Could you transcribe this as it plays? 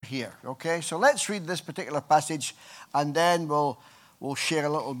here. Okay, so let's read this particular passage, and then we'll share a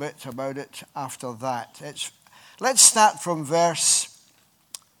little bit about it after that. Let's start from verse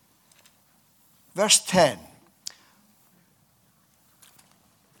 10.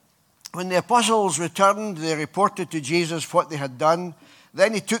 When the apostles returned, they reported to Jesus what they had done.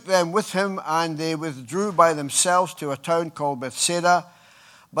 Then he took them with him, and they withdrew by themselves to a town called Bethsaida.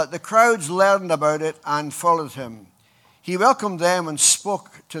 But the crowds learned about it and followed him. He welcomed them and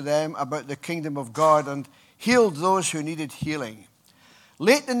spoke to them about the kingdom of God and healed those who needed healing.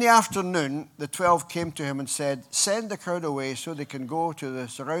 Late in the afternoon, the 12 came to him and said, "Send the crowd away so they can go to the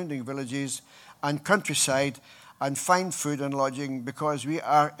surrounding villages and countryside and find food and lodging, because we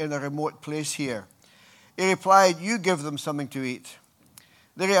are in a remote place here." He replied, "You give them something to eat."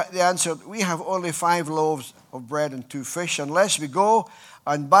 They answered, "We have only 5 loaves of bread and 2 fish. Unless we go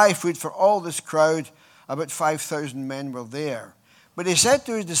and buy food for all this crowd," about 5,000 men were there. But he said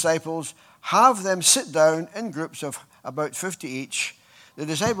to his disciples, "Have them sit down in groups of about 50 each." The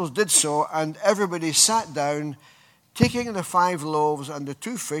disciples did so, and everybody sat down, taking the 5 loaves and the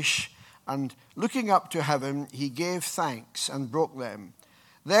 2 fish, and looking up to heaven, he gave thanks and broke them.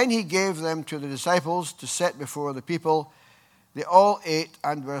 Then he gave them to the disciples to set before the people. They all ate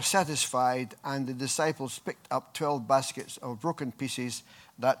and were satisfied, and the disciples picked up 12 baskets of broken pieces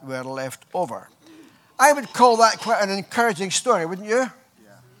that were left over. I would call that quite an encouraging story, wouldn't you?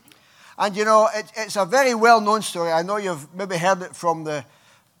 Yeah. And you know, it's a very well-known story. I know you've maybe heard it from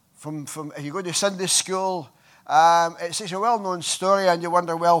if you go to Sunday school. It's a well-known story, and you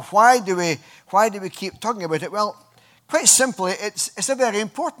wonder, well, why do we keep talking about it? Well, quite simply, it's a very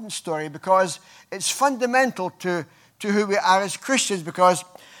important story because it's fundamental to who we are as Christians, because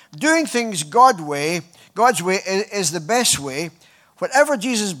doing things God's way is the best way. Whatever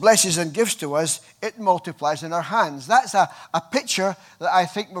Jesus blesses and gives to us, it multiplies in our hands. That's a picture that I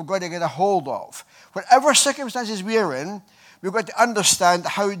think we've got to get a hold of. Whatever circumstances we are in, we've got to understand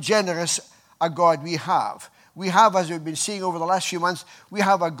how generous a God we have. We have, as we've been seeing over the last few months, we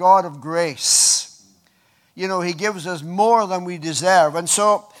have a God of grace. You know, he gives us more than we deserve. And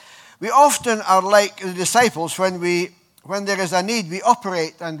so we often are like the disciples when there is a need, we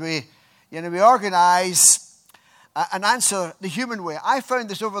operate and we organize and answer the human way. I found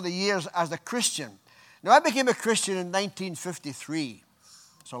this over the years as a Christian. Now, I became a Christian in 1953.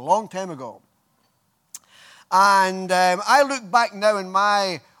 It's a long time ago. And I look back now in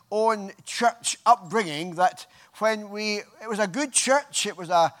my own church upbringing that it was a good church, it was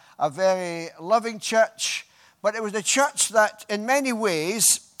a very loving church, but it was a church that in many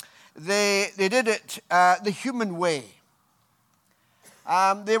ways they did it the human way.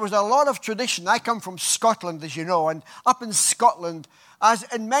 There was a lot of tradition. I come from Scotland, as you know, and up in Scotland, as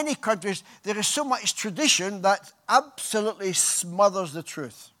in many countries, there is so much tradition that absolutely smothers the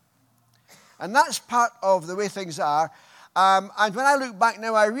truth. And that's part of the way things are. And when I look back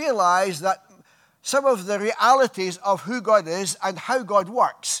now, I realize that some of the realities of who God is and how God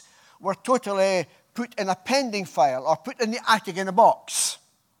works were totally put in a pending file or put in the attic in a box.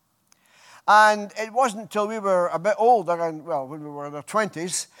 And it wasn't until we were a bit older, and well, when we were in our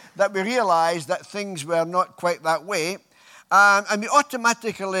 20s, that we realized that things were not quite that way. And we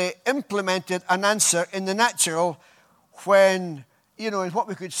automatically implemented an answer in the natural when, in what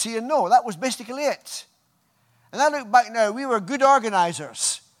we could see and know. That was basically it. And I look back now, we were good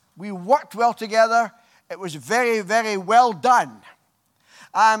organizers. We worked well together. It was very, very well done.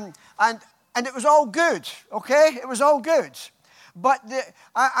 And it was all good, okay? It was all good. But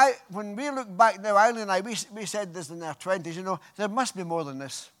when we look back now, Eileen and I, we said this in our 20s, there must be more than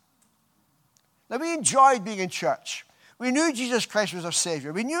this. Now, we enjoyed being in church. We knew Jesus Christ was our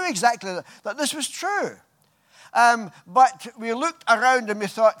Savior. We knew exactly that this was true. But we looked around and we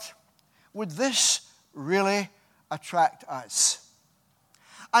thought, would this really attract us?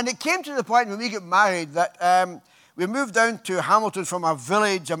 And it came to the point when we got married that we moved down to Hamilton from a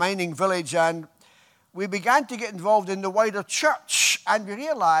mining village, and we began to get involved in the wider church, and we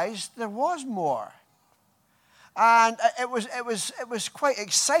realized there was more. And it was quite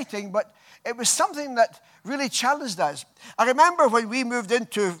exciting, but it was something that really challenged us. I remember when we moved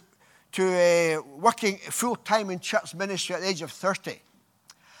into working full-time in church ministry at the age of 30.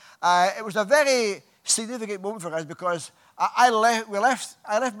 It was a very significant moment for us because I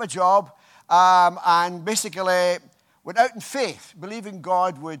left my job and basically went out in faith, believing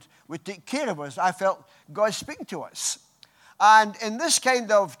God would take care of us. I felt God speaking to us. And in this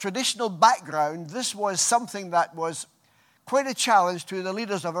kind of traditional background, this was something that was quite a challenge to the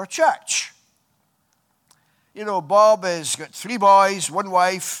leaders of our church. Bob has got 3 boys, 1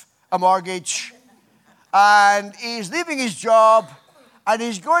 wife, a mortgage, and he's leaving his job, And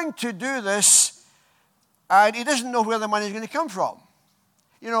he's going to do this, and he doesn't know where the money is going to come from.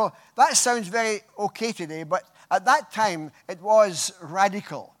 You know, that sounds very okay today, but at that time, it was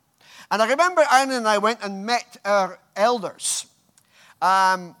radical. And I remember Ireland and I went and met our elders.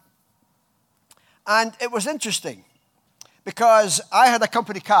 And it was interesting, because I had a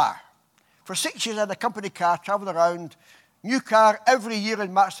company car. For 6 years, I had a company car, traveled around, new car every year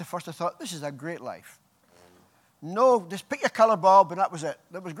in March the 1st. I thought, this is a great life. No, just pick your colour, Bob, and that was it.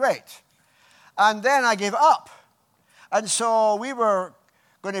 That was great. And then I gave it up. And so we were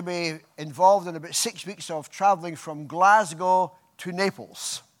going to be involved in about 6 weeks of traveling from Glasgow to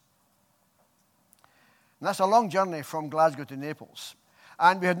Naples. And that's a long journey from Glasgow to Naples.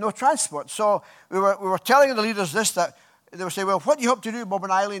 And we had no transport. So we were telling the leaders this, that they would say, well, what do you hope to do, Bob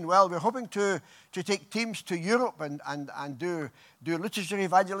and Eileen? Well, we're hoping to take teams to Europe and do literature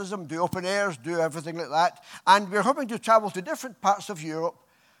evangelism, do open airs, do everything like that. And we're hoping to travel to different parts of Europe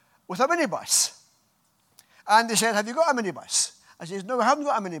with a minibus. And they said, have you got a minibus? I said, no, we haven't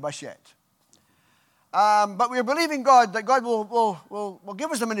got a minibus yet. But we're believing God that God will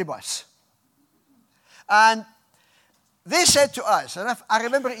give us a minibus. And they said to us, and I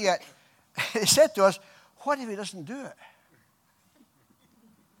remember it yet, they said to us, what if he doesn't do it?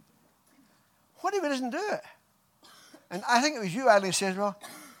 What if he doesn't do it? And I think it was you, Eileen, says, well,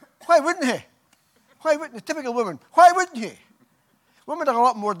 why wouldn't he? Why wouldn't he? Typical woman. Why wouldn't he? Women are a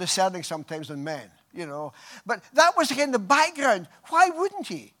lot more discerning sometimes than men, you know. But that was, again, the background. Why wouldn't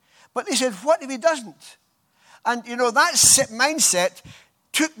he? But they said, what if he doesn't? And, you know, that mindset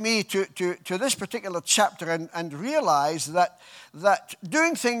took me to this particular chapter and realized that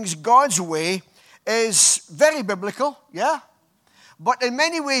doing things God's way is very biblical, yeah? But in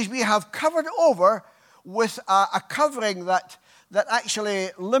many ways we have covered over with a covering that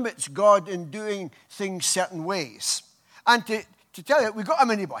actually limits God in doing things certain ways. And to tell you, we got a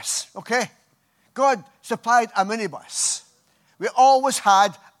minibus, okay? God supplied a minibus. We always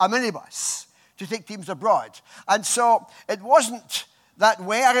had a minibus to take teams abroad. And so it wasn't that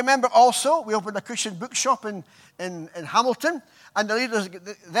way. I remember also we opened a Christian bookshop in Hamilton, and the leaders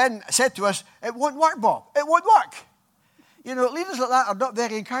then said to us, it won't work, Bob. It won't work. You know, leaders like that are not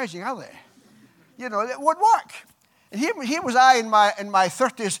very encouraging, are they? You know, it won't work. And here was I in my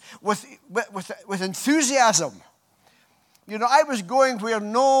 30s with enthusiasm. You know, I was going where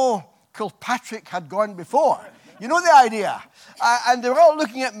no Kilpatrick had gone before. You know the idea. And they were all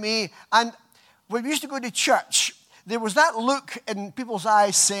looking at me, and when we used to go to church, there was that look in people's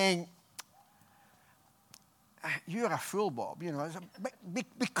eyes saying, you're a fool, Bob. You know, be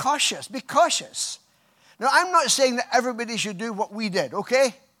cautious, be cautious. Now, I'm not saying that everybody should do what we did,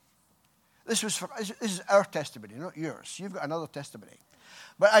 okay? This is our testimony, not yours. You've got another testimony.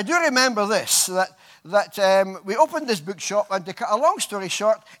 But I do remember this, that we opened this bookshop, and to cut a long story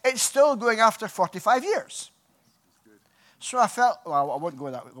short, it's still going after 45 years. So I felt, well, I won't go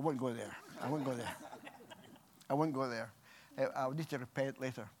that way. I won't go there. I won't go there. I won't go there. I'll need to repent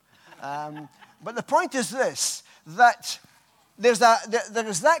later. But the point is this, that there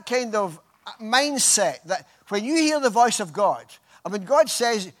is that kind of mindset that when you hear the voice of God, I mean, God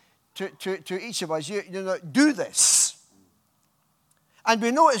says to each of us, you know, do this. And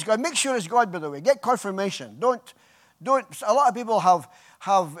we know it's God. Make sure it's God, by the way. Get confirmation. Don't. A lot of people have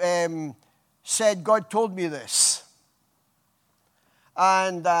said, God told me this.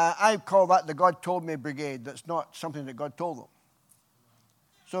 And I call that the God told me brigade. That's not something that God told them.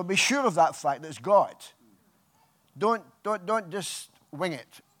 So be sure of that fact that it's God. Don't just wing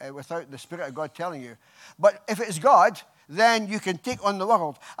it without the Spirit of God telling you. But if it's God, then you can take on the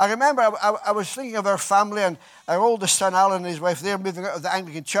world. I remember I was thinking of our family, and our oldest son, Alan, and his wife, they're moving out of the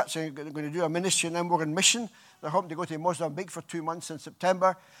Anglican church and going to do a ministry, and then we're on mission. They're hoping to go to Mozambique for 2 months in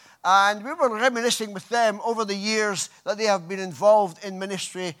September. And we were reminiscing with them over the years that they have been involved in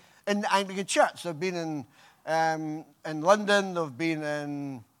ministry in the Anglican church. They've been in London, they've been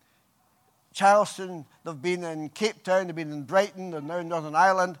in Charleston, they've been in Cape Town, they've been in Brighton, they're now in Northern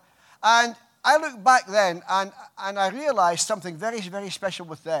Ireland. And I look back then, and I realized something very, very special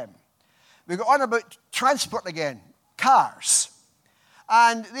with them. We got on about transport again, cars.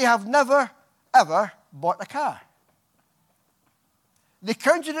 And they have never, ever bought a car. They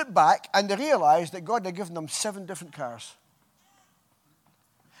counted it back, and they realized that God had given them 7 different cars.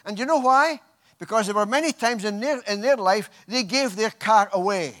 And you know why? Because there were many times in their life, they gave their car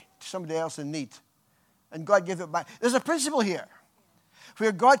away to somebody else in need. And God gave it back. There's a principle here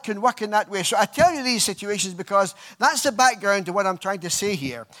where God can work in that way. So I tell you these situations because that's the background to what I'm trying to say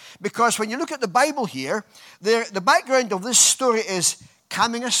here. Because when you look at the Bible here, the background of this story is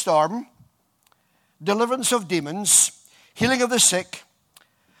calming a storm, deliverance of demons, healing of the sick,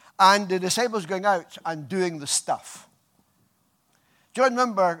 and the disciples going out and doing the stuff. John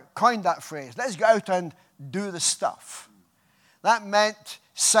Wimber coined that phrase, let's go out and do the stuff. That meant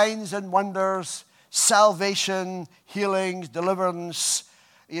signs and wonders, salvation, healings, deliverance,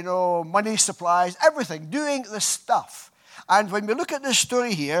 money supplies, everything, doing the stuff. And when we look at this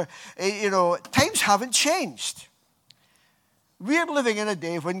story here, times haven't changed. We're living in a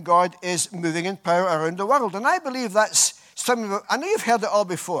day when God is moving in power around the world. And I believe that's something, I know you've heard it all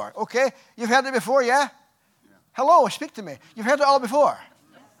before, okay? You've heard it before, yeah? Hello, speak to me. You've heard it all before.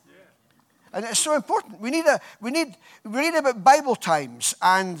 And it's so important. We read about Bible times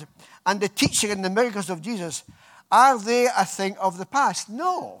and the teaching and the miracles of Jesus. Are they a thing of the past?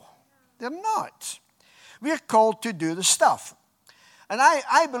 No, they're not. We are called to do the stuff. And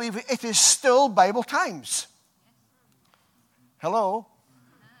I believe it is still Bible times. Hello?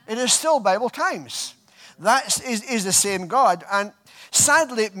 It is still Bible times. That is the same God. And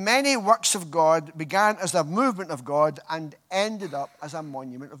sadly, many works of God began as a movement of God and ended up as a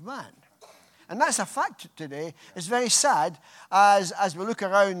monument of man. And that's a fact today. It's very sad as we look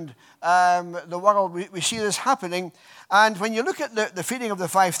around the world, we see this happening. And when you look at the feeding of the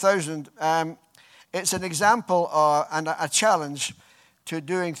 5,000, it's an example and a challenge to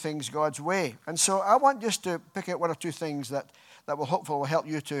doing things God's way. And so I want just to pick out one or two things that will hopefully help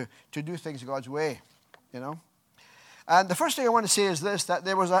you to do things God's way, And the first thing I want to say is this, that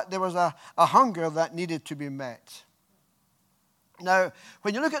there was a hunger that needed to be met. Now,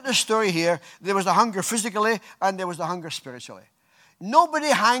 when you look at this story here, there was the hunger physically and there was the hunger spiritually. Nobody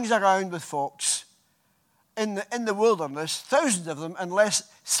hangs around with folks in the wilderness, thousands of them, unless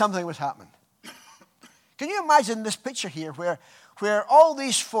something was happening. Can you imagine this picture here where all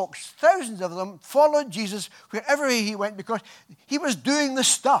these folks, thousands of them, followed Jesus wherever he went because he was doing the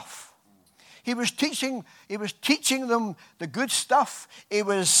stuff. He was teaching them the good stuff. He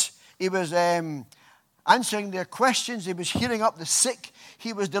was answering their questions. He was healing up the sick.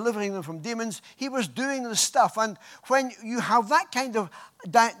 He was delivering them from demons. He was doing the stuff. And when you have that kind of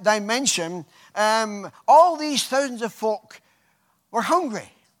dimension, all these thousands of folk were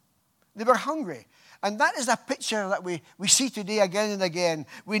hungry. They were hungry. And that is a picture that we see today again and again.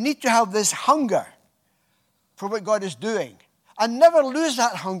 We need to have this hunger for what God is doing. And never lose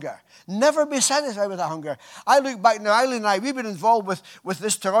that hunger. Never be satisfied with that hunger. I look back now, Eileen and I, we've been involved with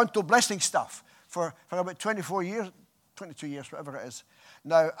this Toronto blessing stuff for about 22 years, whatever it is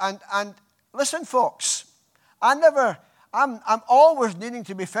now. And listen, folks, I'm always needing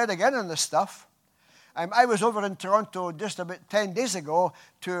to be fed again on this stuff. I was over in Toronto just about 10 days ago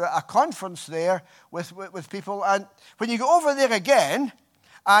to a conference there with people. And when you go over there again,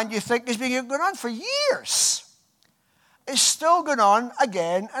 and you think it's been going on for years, it's still going on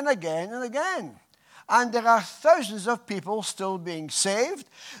again and again and again. And there are thousands of people still being saved.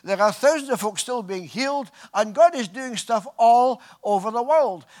 There are thousands of folks still being healed. And God is doing stuff all over the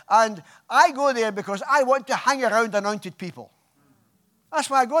world. And I go there because I want to hang around anointed people. That's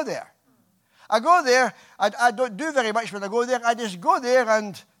why I go there. I go there, I don't do very much when I go there. I just go there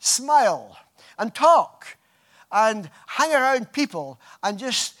and smile and talk and hang around people and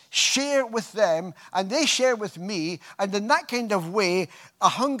just share with them, and they share with me, and in that kind of way, a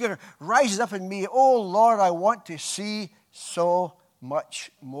hunger rises up in me. Oh, Lord, I want to see so much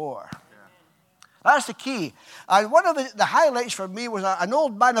more. Yeah. That's the key. And one of the highlights for me was an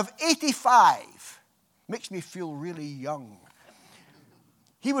old man of 85. Makes me feel really young.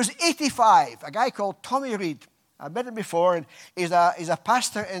 He was 85, a guy called Tommy Reed. I met him before, and he's a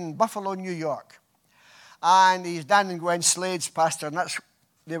pastor in Buffalo, New York. And he's Dan and Gwen Slade's pastor, and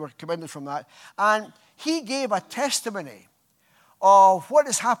they were commended from that. And he gave a testimony of what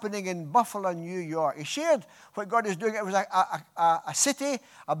is happening in Buffalo, New York. He shared what God is doing. It was a city,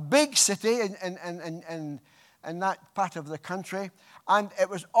 a big city in that part of the country. And it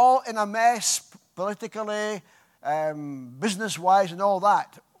was all in a mess politically, business-wise and all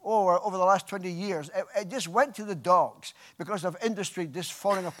that. Over the last 20 years, it just went to the dogs because of industry just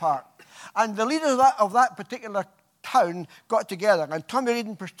falling apart. And the leaders of that particular town got together, and Tommy Reed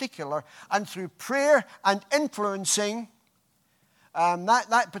in particular, and through prayer and influencing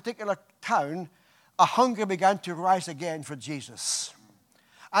that particular town, a hunger began to rise again for Jesus.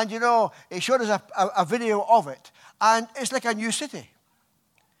 And he showed us a video of it, and it's like a new city.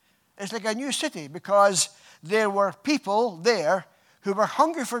 It's like a new city because there were people there who were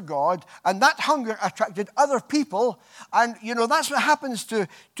hungry for God, and that hunger attracted other people. And, that's what happens to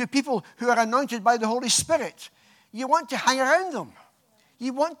people who are anointed by the Holy Spirit. You want to hang around them.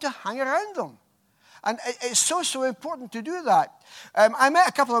 You want to hang around them. And it's so important to do that. I met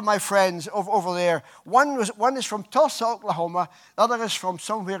a couple of my friends over there. One is from Tulsa, Oklahoma. The other is from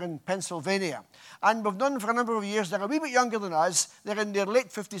somewhere in Pennsylvania. And we've known them for a number of years. They're a wee bit younger than us. They're in their late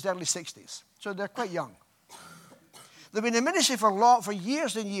 50s, early 60s. So they're quite young. They've been in ministry for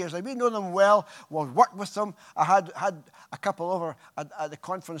years and years. And we know them well. We've worked with them. I had a couple over at the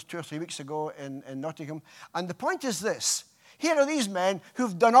conference 2 or 3 weeks ago in Nottingham. And the point is this. Here are these men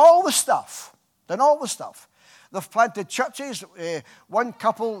who've done all the stuff. They've planted churches. One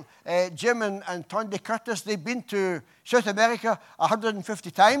couple, Jim and Tondi Curtis, they've been to South America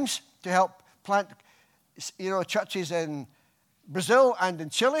 150 times to help plant, churches in Brazil and in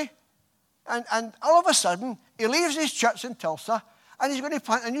Chile. And all of a sudden, he leaves his church in Tulsa, and he's going to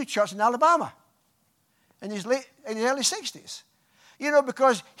plant a new church in Alabama in his early 60s.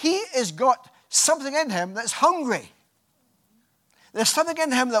 Because he has got something in him that's hungry. There's something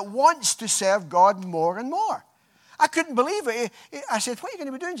in him that wants to serve God more and more. I couldn't believe it. I said, what are you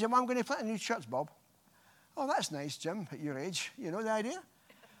going to be doing, Jim? I'm going to plant a new church, Bob. Oh, that's nice, Jim, at your age. You know the idea?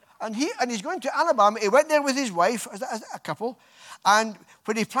 And he's going to Alabama. He went there with his wife, as a couple. And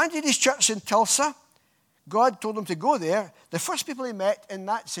when he planted his church in Tulsa, God told him to go there. The first people he met in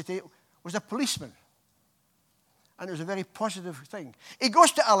that city was a policeman. And it was a very positive thing. He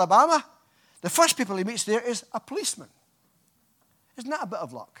goes to Alabama. The first people he meets there is a policeman. Isn't that a bit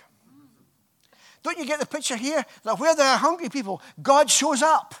of luck? Don't you get the picture here that where there are hungry people, God shows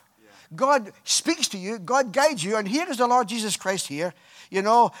up. Yeah. God speaks to you. God guides you. And here is the Lord Jesus Christ here. They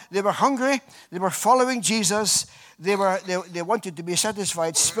were hungry. They were following Jesus. They wanted to be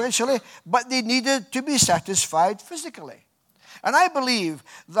satisfied spiritually, but they needed to be satisfied physically. And I believe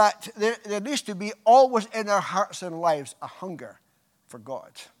that there needs to be always in our hearts and lives a hunger for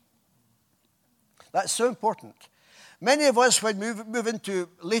God. That's so important. Many of us, when we move into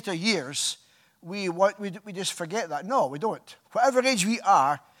later years, we just forget that. No, we don't. Whatever age we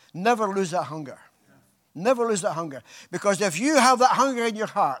are, never lose that hunger. Never lose that hunger. Because if you have that hunger in your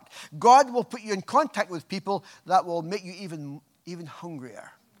heart, God will put you in contact with people that will make you even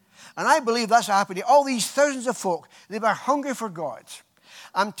hungrier. And I believe that's happening. All these thousands of folk, they were hungry for God.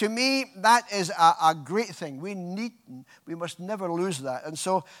 And to me, that is a great thing. We must never lose that. And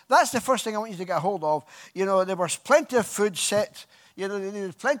so that's the first thing I want you to get a hold of. There was plenty of food set. They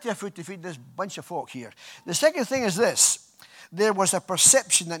needed plenty of food to feed this bunch of folk here. The second thing is this. There was a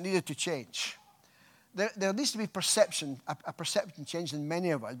perception that needed to change. There needs to be a perception change in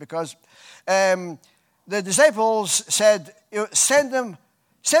many of us. Because the disciples said, send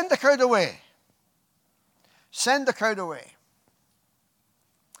the crowd away. Send the crowd away.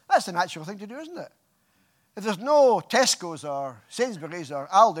 That's the natural thing to do, isn't it? If there's no Tesco's or Sainsbury's or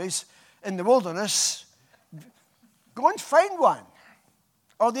Aldi's in the wilderness, go and find one.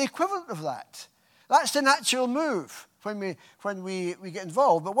 Or the equivalent of that. That's the natural move when we get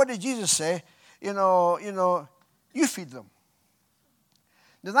involved. But what did Jesus say? You feed them.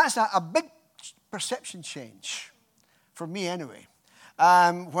 Now that's a big perception change, for me anyway.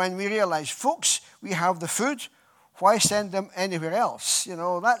 When we realize, folks, we have the food, why send them anywhere else?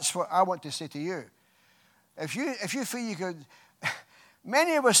 That's what I want to say to you. If you feel you could,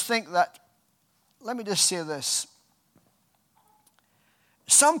 many of us think that, let me just say this.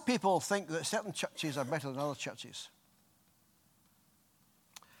 Some people think that certain churches are better than other churches.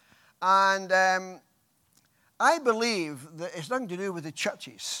 And I believe that it's nothing to do with the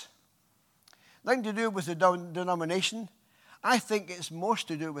churches. Nothing to do with the denomination. I think it's most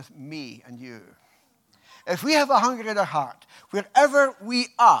to do with me and you. If we have a hunger in our heart, wherever we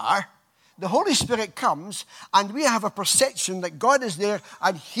are, the Holy Spirit comes and we have a perception that God is there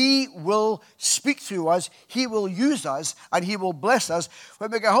and He will speak to us, He will use us, and He will bless us.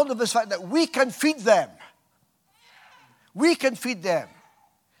 When we get hold of this fact that we can feed them. We can feed them.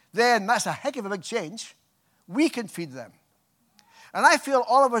 Then that's a heck of a big change. We can feed them. And I feel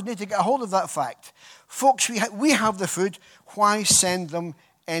all of us need to get a hold of that fact. Folks, we have the food. Why send them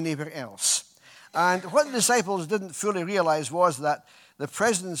anywhere else? And what the disciples didn't fully realize was that the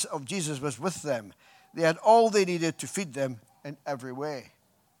presence of Jesus was with them. They had all they needed to feed them in every way.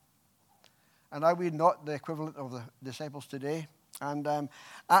 And are we not the equivalent of the disciples today? And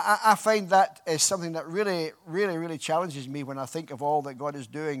I find that is something that really, really, really challenges me when I think of all that God is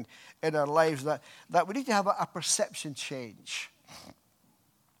doing in our lives, that we need to have a perception change.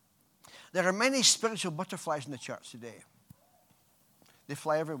 There are many spiritual butterflies in the church today. They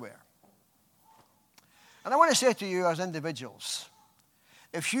fly everywhere. And I want to say to you as individuals,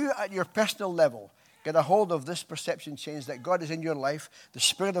 if you at your personal level get a hold of this perception change that God is in your life, the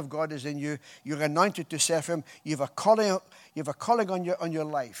Spirit of God is in you, you're anointed to serve Him, you have a calling on your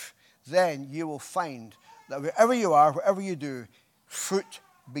life, then you will find that wherever you are, whatever you do, fruit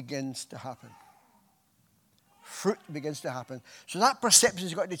begins to happen. Fruit begins to happen. So that perception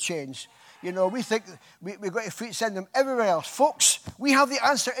has got to change. You know, we think we've got to send them everywhere else. Folks, we have the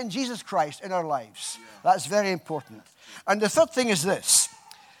answer in Jesus Christ in our lives. Yeah. That's very important. And the third thing is this.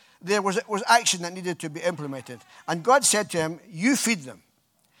 There was action that needed to be implemented. And God said to him, you feed them.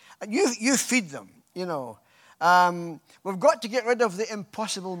 And you feed them, you know. We've got to get rid of the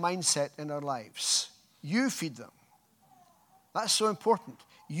impossible mindset in our lives. You feed them. That's so important.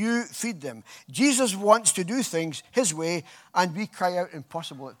 You feed them. Jesus wants to do things his way, and we cry out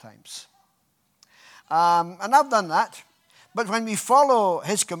impossible at times. And I've done that. But when we follow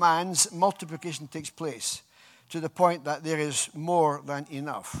his commands, multiplication takes place to the point that there is more than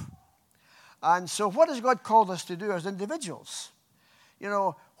enough. And so what has God called us to do as individuals? You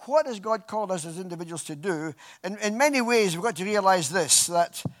know, what has God called us as individuals to do? In many ways, we've got to realize this,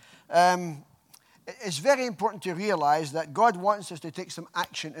 that it's very important to realize that God wants us to take some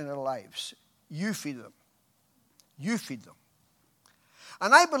action in our lives. You feed them. You feed them.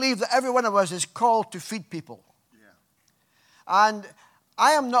 And I believe that every one of us is called to feed people. Yeah. And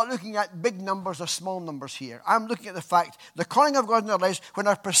I am not looking at big numbers or small numbers here. I'm looking at the fact, the calling of God in our lives, when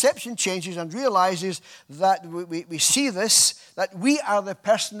our perception changes and realizes that we see this, that we are the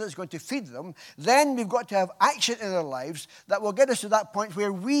person that's going to feed them, then we've got to have action in our lives that will get us to that point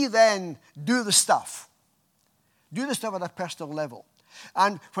where we then do the stuff. Do the stuff at a personal level.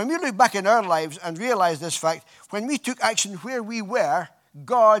 And when we look back in our lives and realize this fact, when we took action where we were,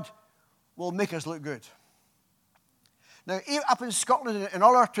 God will make us look good. Now, up in Scotland, in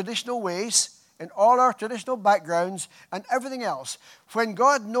all our traditional ways, in all our traditional backgrounds, and everything else, when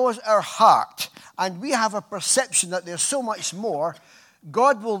God knows our heart, and we have a perception that there's so much more,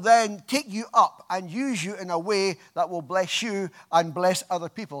 God will then take you up and use you in a way that will bless you and bless other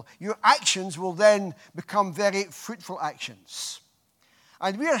people. Your actions will then become very fruitful actions.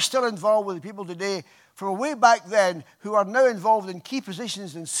 And we are still involved with people today from way back then who are now involved in key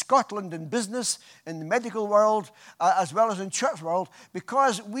positions in Scotland in business, in the medical world, as well as in church world,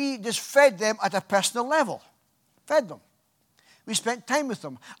 because we just fed them at a personal level. Fed them. We spent time with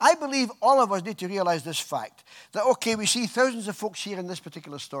them. I believe all of us need to realize this fact, that, okay, we see thousands of folks here in this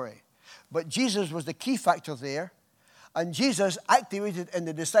particular story, but Jesus was the key factor there, and Jesus activated in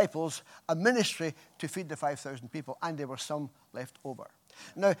the disciples a ministry to feed the 5,000 people, and there were some left over.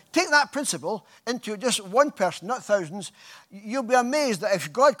 Now, take that principle into just one person, not thousands. You'll be amazed that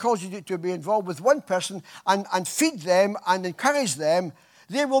if God calls you to be involved with one person and feed them and encourage them,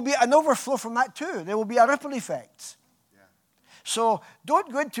 there will be an overflow from that too. There will be a ripple effect. Yeah. So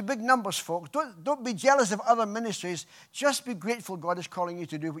don't go into big numbers, folks. Don't be jealous of other ministries. Just be grateful God is calling you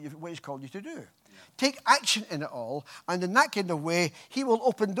to do what he's called you to do. Yeah. Take action in it all, and in that kind of way, he will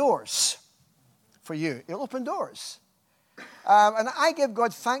open doors for you. He'll open doors. And I give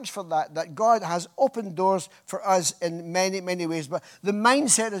God thanks for that God has opened doors for us in many, many ways. But the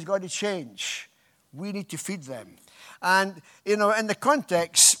mindset has got to change. We need to feed them. And, you know, in the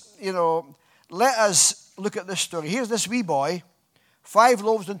context, you know, let us look at this story. Here's this wee boy, 5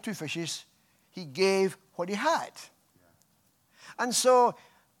 loaves and 2 fishes. He gave what he had. And so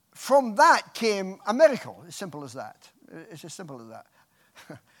from that came a miracle, as simple as that. It's as simple as that.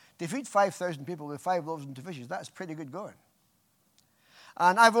 To feed 5,000 people with 5 loaves and 2 fishes, that's pretty good going.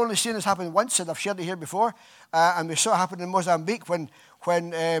 And I've only seen this happen once, and I've shared it here before. And we saw it happen in Mozambique when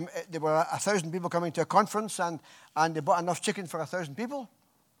there were 1,000 people coming to a conference, and they bought enough chicken for 1,000 people.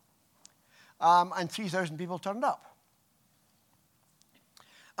 And 3,000 people turned up.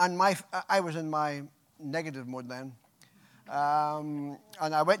 And I was in my negative mode then. And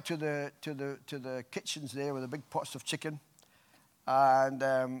I went to the kitchens there with the big pots of chicken.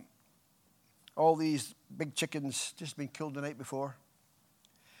 And all these big chickens just been killed the night before.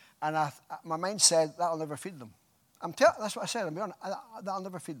 And my mind said, that'll never feed them. That's what I said, I'm being honest, that'll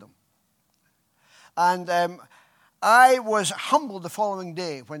never feed them. And I was humbled the following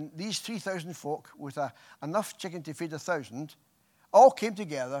day when these 3,000 folk with enough chicken to feed 1,000 all came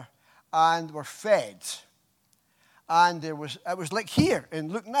together and were fed. And it was like here in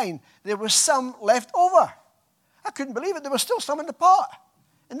Luke 9, there was some left over. I couldn't believe it. There was still some in the pot,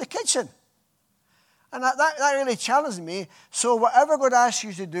 in the kitchen. And that really challenged me. So whatever God asks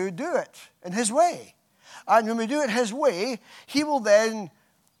you to do it in his way. And when we do it his way, he will then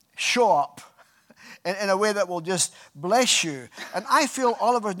show up in a way that will just bless you. And I feel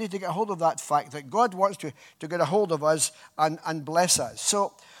all of us need to get a hold of that fact, that God wants to get a hold of us and bless us.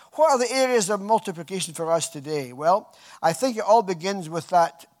 So what are the areas of multiplication for us today? Well, I think it all begins with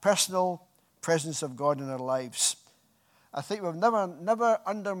that personal presence of God in our lives. I think we've never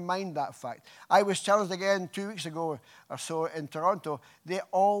undermined that fact. I was challenged again 2 weeks ago or so in Toronto. They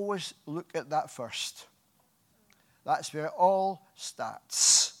always look at that first. That's where it all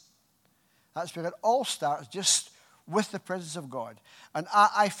starts. That's where it all starts, just with the presence of God. And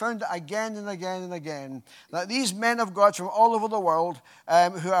I found it again and again and again that these men of God from all over the world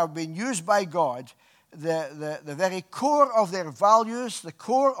who have been used by God, the very core of their values, the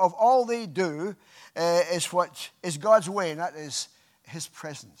core of all they do is what is God's way, and that is his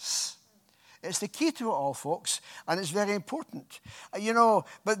presence. It's the key to it all, folks, and it's very important.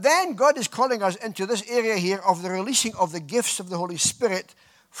 But then God is calling us into this area here of the releasing of the gifts of the Holy Spirit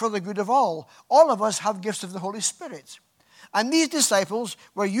for the good of all. All of us have gifts of the Holy Spirit. And these disciples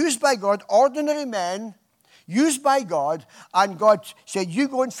were used by God, ordinary men, used by God, and God said, you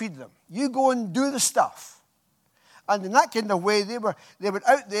go and feed them. You go and do the stuff. And in that kind of way, they were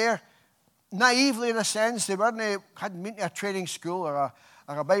out there, naively in a sense. They hadn't been to a training school or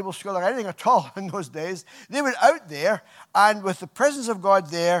a Bible school or anything at all in those days. They were out there, and with the presence of God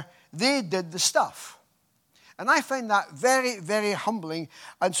there, they did the stuff. And I find that very, very humbling.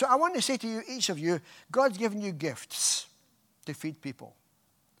 And so I want to say to you, each of you, God's given you gifts to feed people,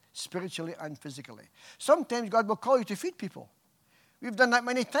 spiritually and physically. Sometimes God will call you to feed people. We've done that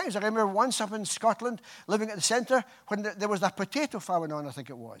many times. I remember once up in Scotland, living at the centre, when there was that potato famine on, I think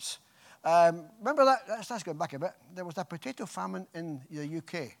it was. Remember that? Let's go back a bit. There was that potato famine in the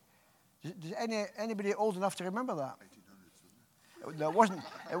UK. Does anybody old enough to remember that? 1800s, no,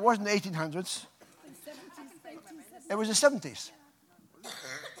 it wasn't the 1800s. It was the 70s.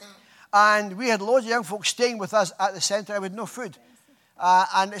 And we had loads of young folks staying with us at the centre with no food.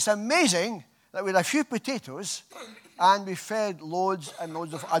 And it's amazing that we had a few potatoes and we fed loads and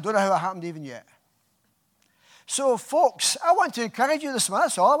loads of... I don't know how it happened even yet. So, folks, I want to encourage you this morning.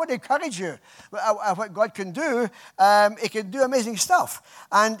 That's all. I want to encourage you what God can do. He can do amazing stuff.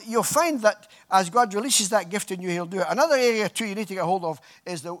 And you'll find that as God releases that gift in you, he'll do it. Another area, too, you need to get hold of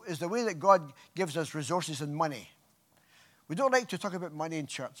is the way that God gives us resources and money. We don't like to talk about money in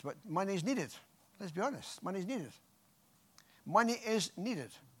church, but money is needed. Let's be honest. Money is needed. Money is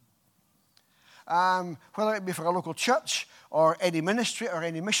needed. Whether it be for a local church or any ministry or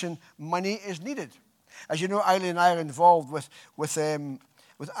any mission, money is needed. As you know, Eileen and I are involved with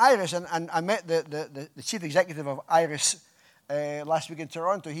Iris, and I met the chief executive of Iris last week in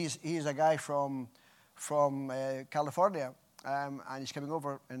Toronto. He's a guy from California, and he's coming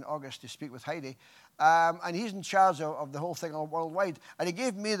over in August to speak with Heidi. And he's in charge of the whole thing worldwide. And he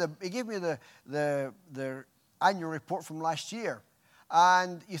gave me the annual report from last year.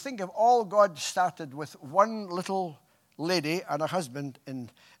 And you think of all God started with one little lady and her husband in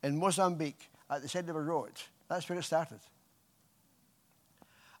Mozambique at the side of a road. That's where it started.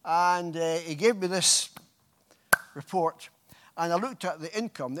 And he gave me this report, and I looked at the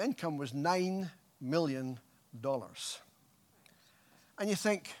income. The income was $9 million. And you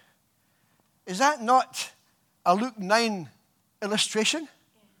think, is that not a Luke 9 illustration?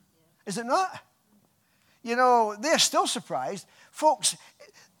 Is it not? You know, they're still surprised. Folks,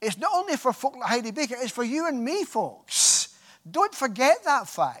 it's not only for folk like Heidi Baker, it's for you and me, folks. Don't forget that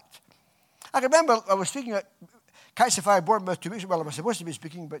fact. I remember I was speaking at Catch the Fire Board about 2 weeks ago. Well, I was supposed to be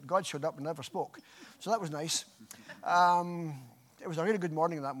speaking, but God showed up and never spoke. So that was nice. It was a really good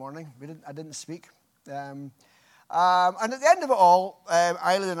morning that morning. I didn't speak. And at the end of it all,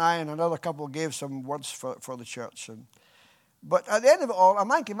 Eileen and I and another couple gave some words for the church. But at the end of it all, a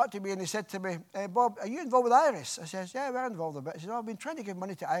man came up to me and he said to me, Bob, are you involved with Iris? I said, yeah, we're involved a bit. He said, I've been trying to give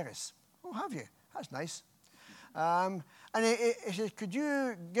money to Iris. Oh, have you? That's nice. And he said, could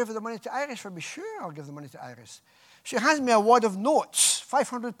you give the money to Iris for me? Sure, I'll give the money to Iris. She hands me a wad of notes,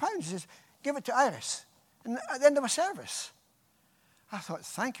 £500. She says, give it to Iris. And at the end of a service. I thought,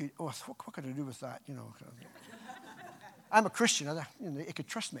 thank you. Oh, what could I do with that? You know, I'm a Christian. You could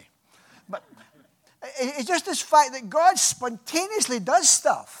trust me. But it's just this fact that God spontaneously does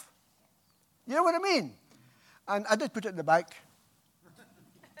stuff. You know what I mean? And I did put it in the bank.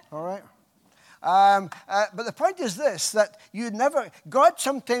 All right? But the point is this, that God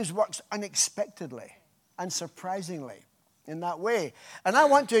sometimes works unexpectedly and surprisingly in that way. And I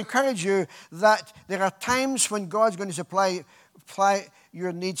want to encourage you that there are times when God's going to supply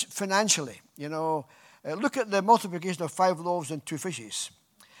your needs financially. You know, look at the multiplication of 5 loaves and 2 fishes.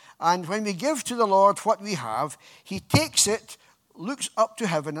 And when we give to the Lord what we have, he takes it, looks up to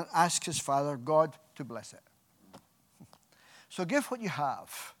heaven and asks his Father, God, to bless it. So give what you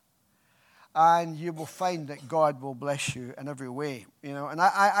have. And you will find that God will bless you in every way. You know, and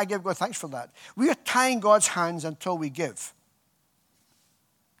I give God thanks for that. We are tying God's hands until we give.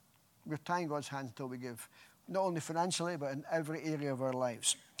 we're tying God's hands until we give, not only financially, but in every area of our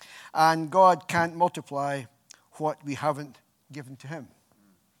lives. And God can't multiply what we haven't given to him.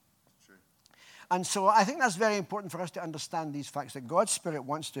 And so I think that's very important for us to understand these facts, that God's Spirit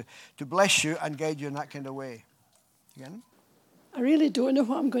wants to bless you and guide you in that kind of way. Again? I really don't know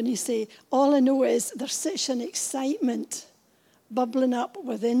what I'm going to say. All I know is there's such an excitement bubbling up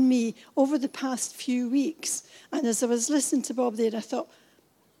within me over the past few weeks. And as I was listening to Bob there, I thought,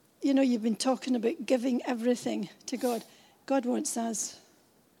 you know, you've been talking about giving everything to God. God wants us.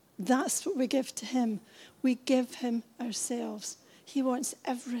 That's what we give to him. We give him ourselves. He wants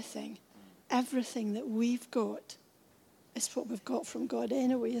everything. Everything that we've got is what we've got from God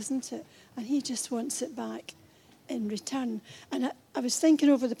anyway, isn't it? And he just wants it back in return. And I was thinking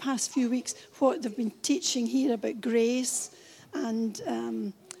over the past few weeks what they've been teaching here about grace and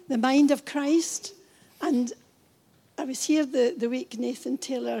the mind of Christ. And I was here the week Nathan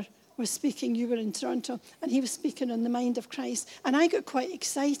Taylor was speaking. You were in Toronto, and he was speaking on the mind of Christ. And I got quite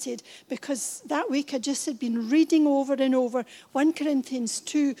excited because that week I just had been reading over and over 1 Corinthians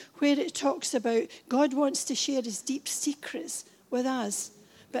 2, where it talks about God wants to share his deep secrets with us.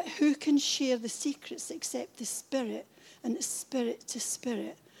 But who can share the secrets except the Spirit? And it's spirit to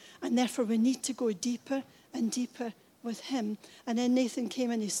spirit. And therefore we need to go deeper and deeper with him. And then Nathan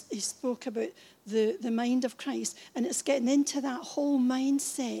came and he spoke about the mind of Christ. And it's getting into that whole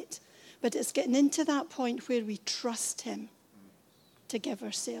mindset. But it's getting into that point where we trust him to give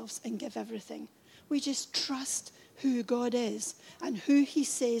ourselves and give everything. We just trust who God is. And who he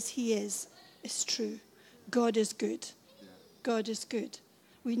says he is true. God is good. God is good.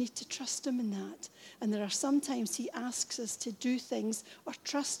 We need to trust him in that. And there are sometimes he asks us to do things or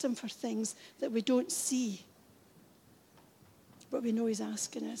trust him for things that we don't see. But we know he's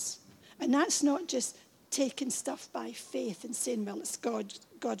asking us. And that's not just taking stuff by faith and saying, well, it's God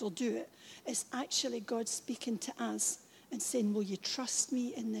will do it. It's actually God speaking to us and saying, will you trust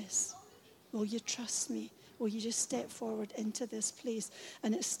me in this? Will you trust me? Will you just step forward into this place?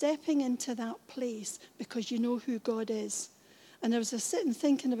 And it's stepping into that place because you know who God is. And I was just sitting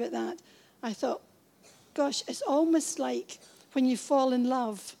thinking about that. I thought, gosh, it's almost like when you fall in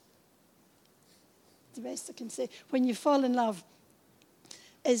love. The best I can say, when you fall in love,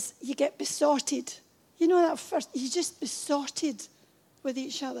 is you get besotted. You know that first, you just besotted with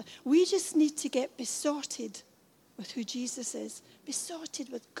each other. We just need to get besotted with who Jesus is.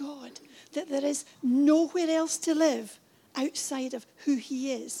 Besotted with God. That there is nowhere else to live outside of who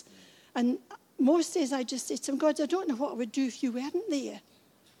he is. And most days I just say to him, God, I don't know what I would do if you weren't there.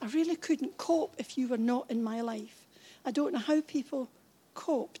 I really couldn't cope if you were not in my life. I don't know how people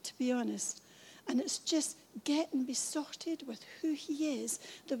cope, to be honest. And it's just getting besotted with who he is,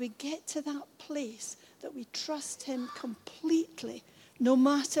 that we get to that place that we trust him completely, no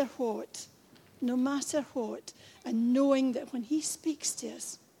matter what, and knowing that when he speaks to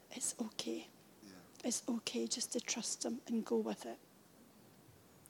us, it's okay. Yeah. It's okay just to trust him and go with it.